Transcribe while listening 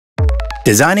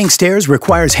Designing stairs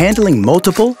requires handling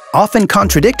multiple, often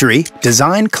contradictory,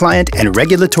 design, client, and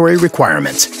regulatory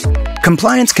requirements.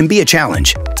 Compliance can be a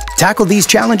challenge. Tackle these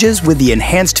challenges with the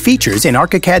enhanced features in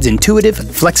Archicad's intuitive,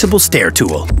 flexible stair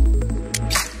tool.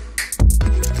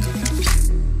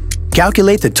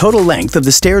 Calculate the total length of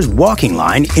the stair's walking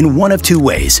line in one of two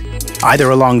ways,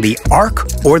 either along the arc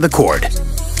or the chord.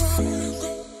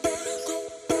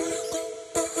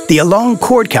 The along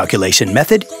chord calculation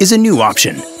method is a new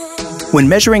option. When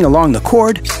measuring along the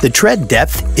chord, the tread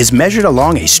depth is measured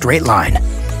along a straight line.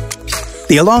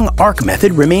 The along arc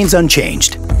method remains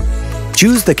unchanged.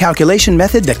 Choose the calculation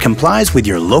method that complies with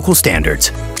your local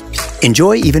standards.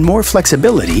 Enjoy even more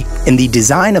flexibility in the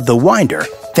design of the winder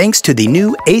thanks to the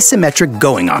new asymmetric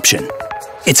going option.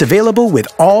 It's available with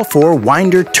all 4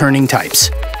 winder turning types.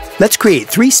 Let's create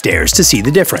 3 stairs to see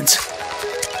the difference.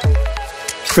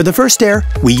 For the first stair,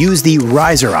 we use the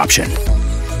riser option.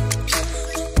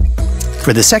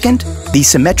 For the second, the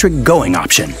symmetric going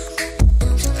option.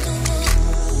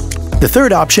 The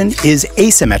third option is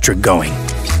asymmetric going.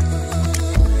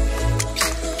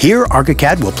 Here,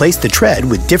 Archicad will place the tread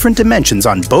with different dimensions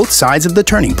on both sides of the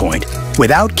turning point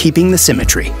without keeping the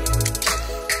symmetry.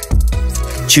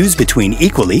 Choose between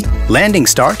equally, landing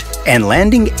start, and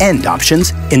landing end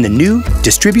options in the new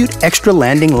Distribute Extra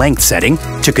Landing Length setting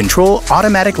to control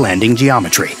automatic landing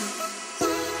geometry.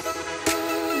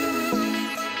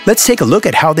 Let's take a look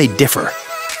at how they differ.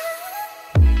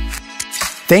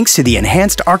 Thanks to the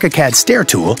enhanced Archicad stair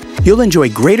tool, you'll enjoy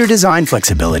greater design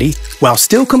flexibility while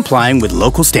still complying with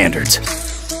local standards.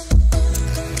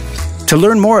 To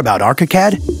learn more about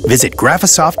Archicad, visit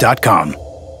graphisoft.com.